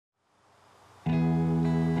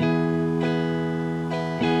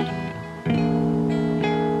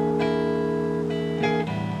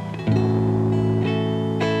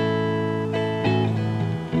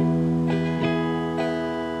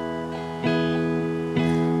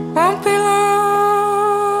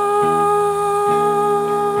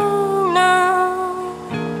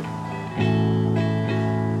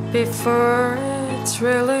before it's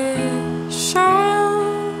really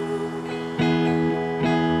showing.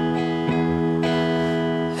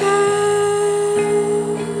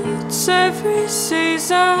 It's every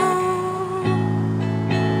season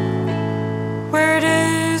where it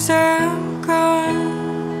is I'm going.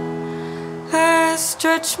 I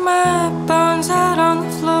stretch my bones out on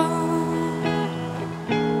the floor.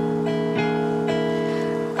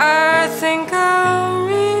 I think I'll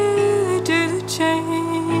really do the change.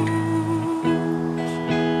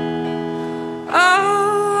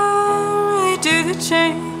 I'll really do the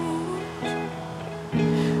change.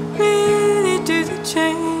 Really do the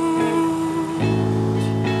change.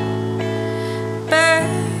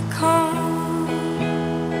 Back home,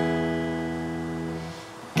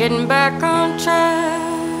 getting back on track.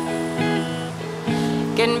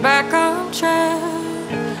 Getting back on track.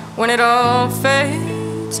 When it all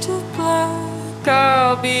fades to black,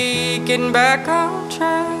 I'll be getting back on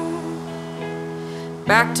track.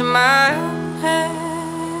 Back to my own head,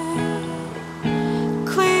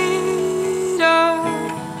 cleaned up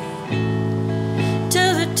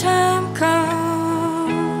till the time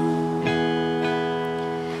comes.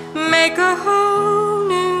 Make a whole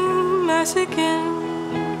new mess again.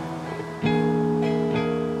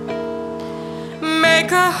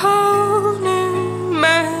 Make a whole new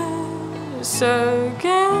mess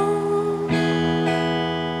again.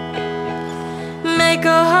 Make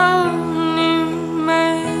a whole new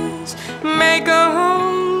mess. Make a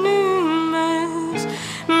whole new mess.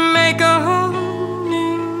 Make a whole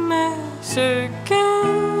new mess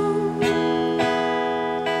again.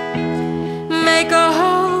 Make a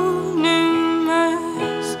whole new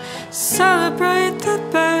mess. Celebrate the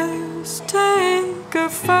best. Take a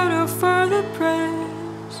photo for the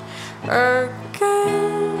press again.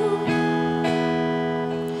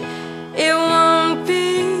 It won't be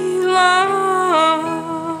long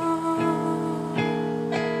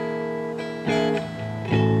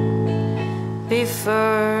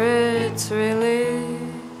before it's really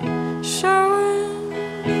showing.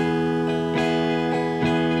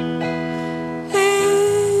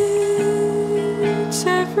 It's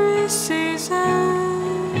every season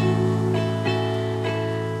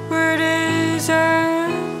where it is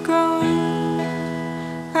I'm going.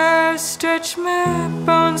 I stretch my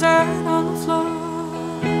bones out on the floor.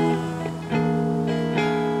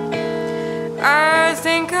 I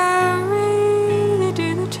think I really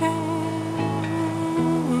do the change.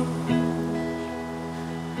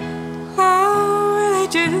 I really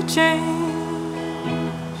do the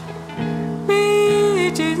change.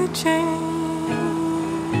 Really do the change.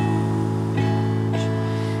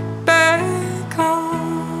 Back home.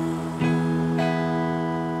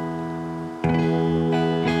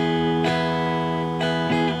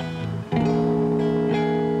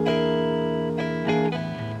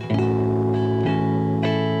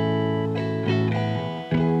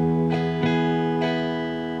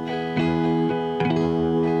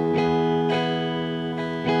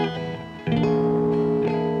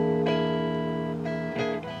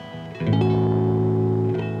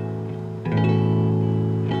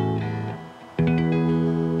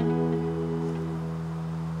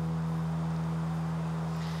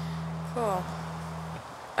 Cool.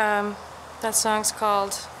 That song's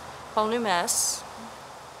called Whole New Mess.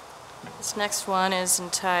 This next one is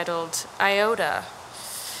entitled Iota.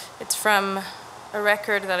 It's from a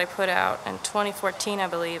record that I put out in 2014, I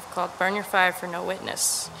believe, called Burn Your Fire for No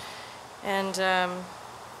Witness. And the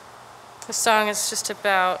song is just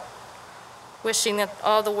about wishing that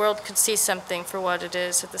all the world could see something for what it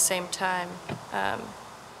is at the same time.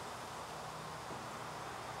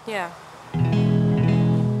 Yeah.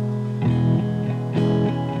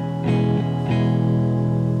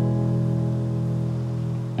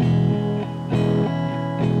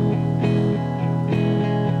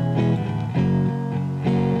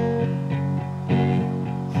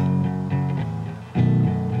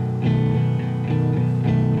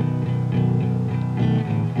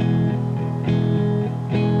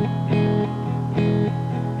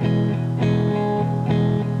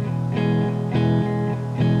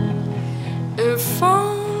 If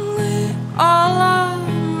only all our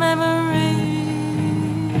memories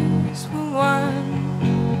were one.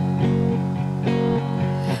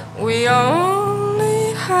 We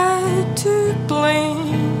only had to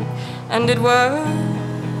blink and it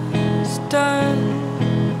was done.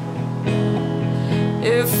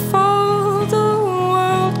 If all the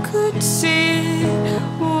world could see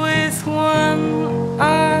with one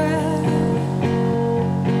eye,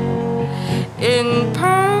 in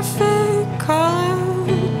perfect color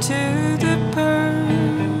to the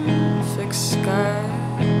perfect sky.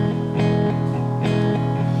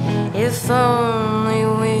 only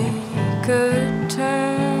we could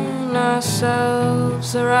turn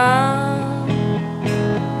ourselves around,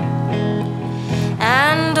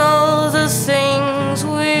 and all the things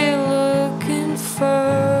we're looking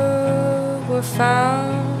for were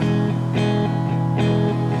found.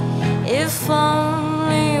 If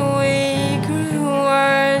only we grew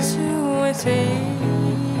wiser with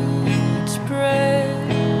each breath.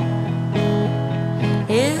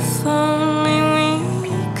 If only we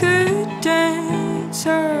could dance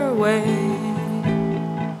our way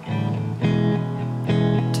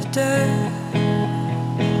to death.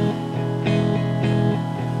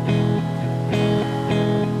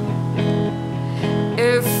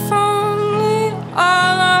 If only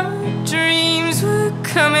all our dreams were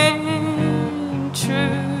coming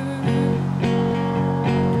true,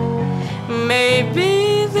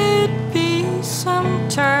 maybe there'd be some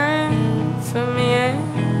time for me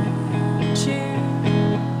and you.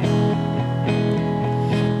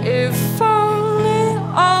 If only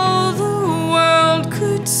all the world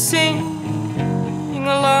could sing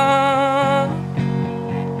along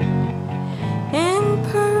in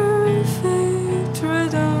perfect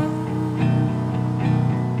rhythm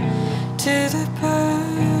to the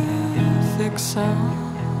perfect song.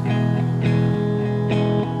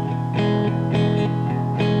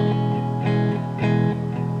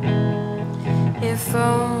 If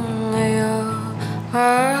only all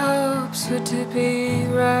our hopes were to be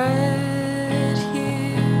right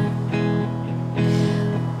here,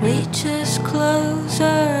 we just close our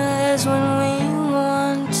eyes when we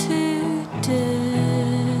want to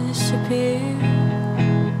disappear.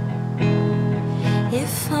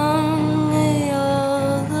 If only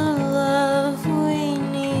all the love we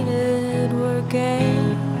needed were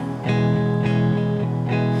gained.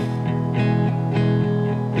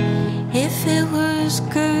 If it was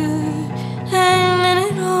good and then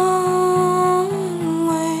it always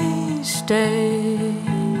stayed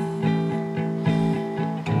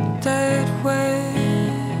that way.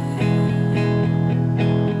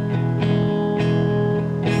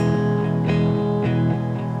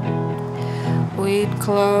 We'd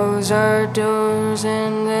close our doors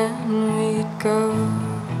and then we'd go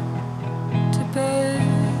to bed.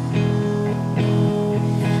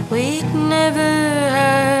 We'd never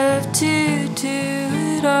have to do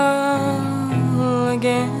it all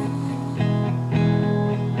again.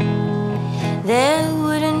 There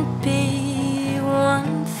wouldn't be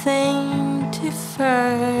one thing to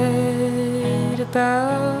fight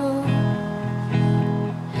about,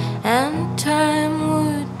 and time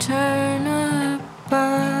would turn our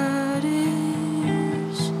bodies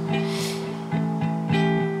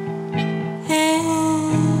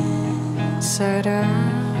inside out,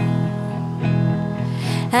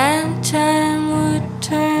 and time would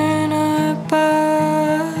turn our bodies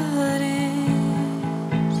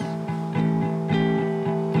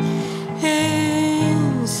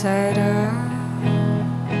inside out.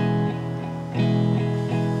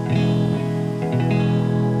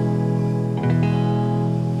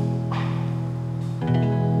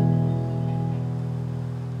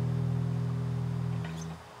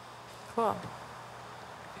 Cool.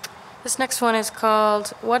 This next one is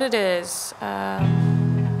called What It Is.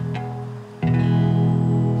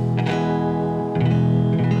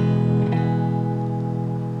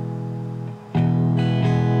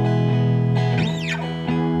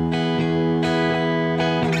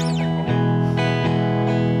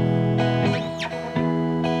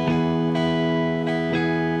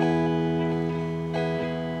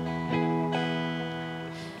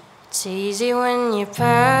 It's easy when you're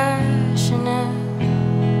passionate.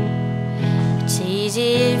 It's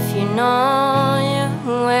easy if you know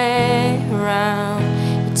your way around.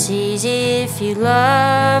 It's easy if you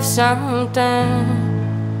love something.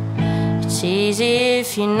 It's easy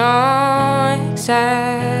if you know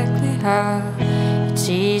exactly how. It's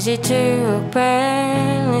easy to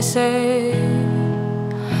openly say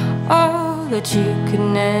that you could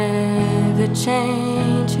never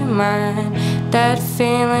change your mind. That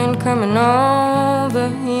feeling coming over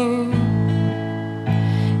you,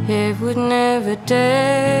 it would never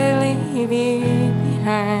dare leave you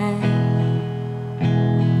behind.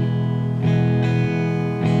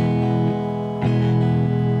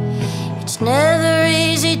 It's never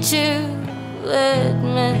easy to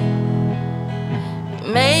admit,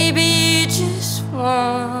 maybe you just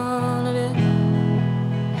wanted it,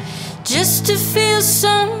 just to feel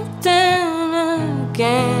something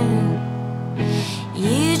again.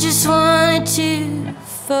 You just wanted to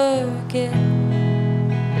forget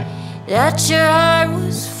that your heart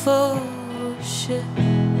was full of shit.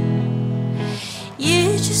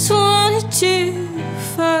 You just wanted to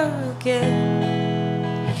forget.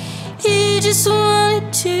 You just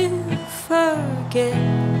wanted to forget.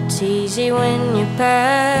 It's easy when you're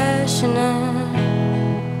passionate.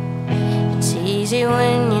 It's easy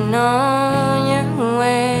when you know your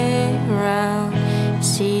way around.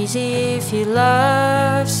 It's easy if you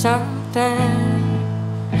love something.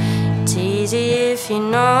 It's easy if you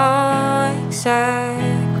know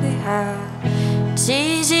exactly how. It's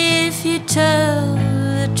easy if you tell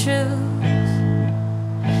the truth,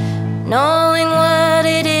 knowing what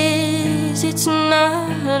it is, it's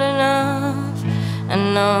not enough.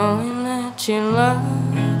 And knowing that you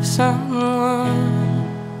love someone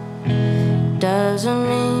doesn't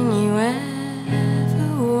mean you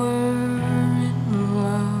ever were in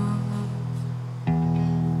love.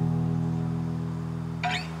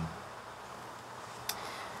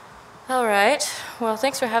 All right, well,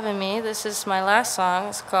 thanks for having me. This is my last song.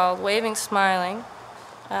 It's called Waving Smiling.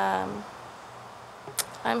 I'm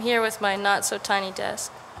here with my not-so-tiny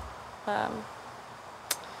desk.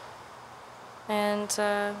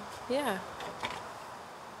 Yeah.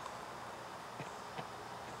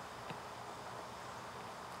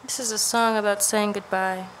 This is a song about saying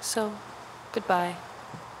goodbye, so goodbye.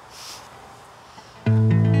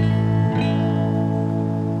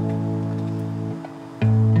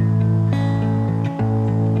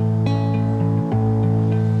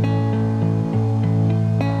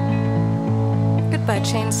 Goodbye,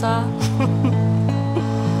 chainsaw.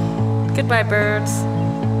 Goodbye, birds.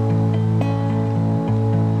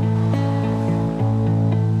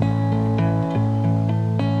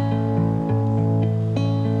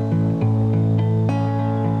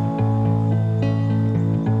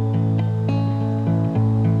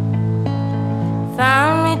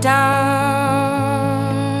 Found me down,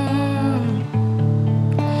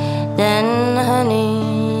 then honey,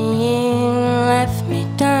 you left me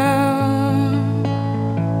down.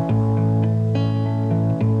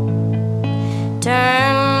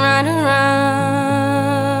 Turn right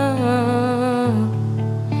around,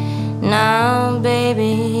 now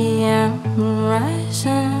baby I'm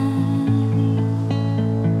rising.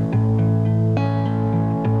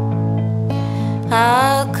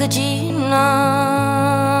 How could you know?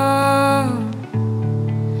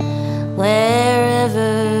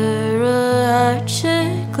 Wherever a heart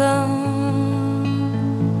should go,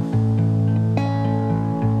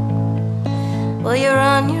 well, you're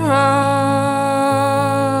on your own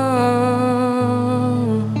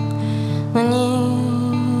when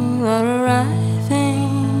you are arriving.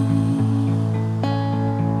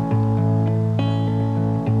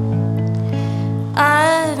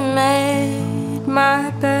 I've made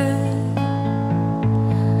my bed,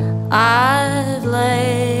 I've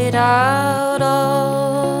laid out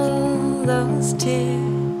all those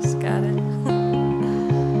tears. Got it.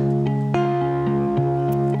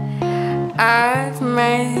 I've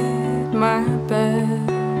made my bed,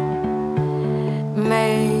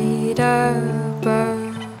 made up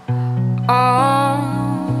of all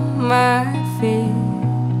my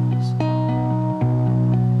fears,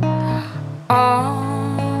 all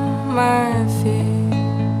my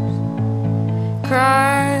fears,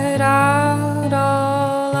 cried out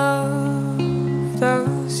all of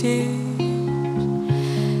those years,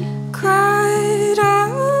 cried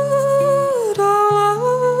out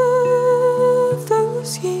all of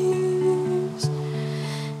those years.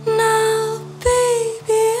 Now,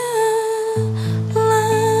 baby, I'm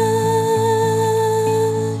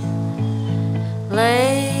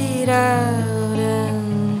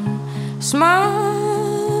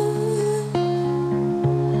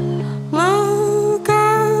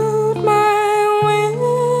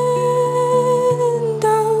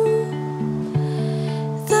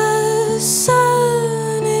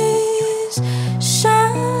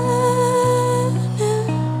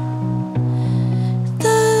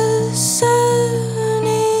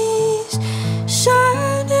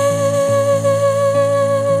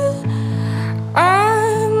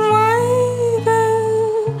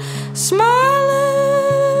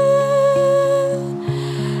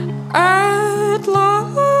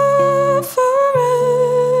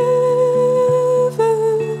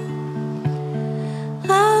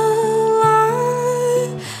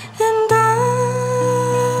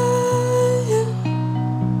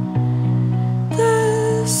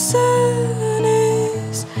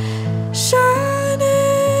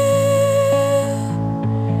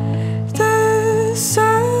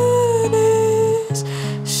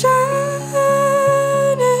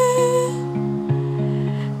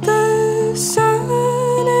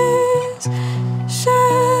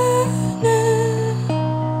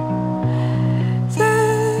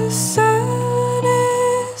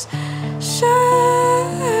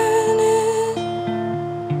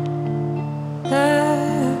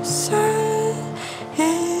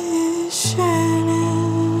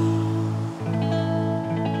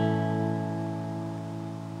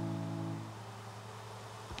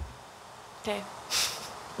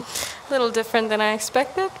little different than I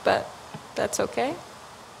expected, but that's okay.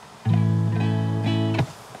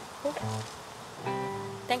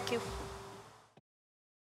 Thank you.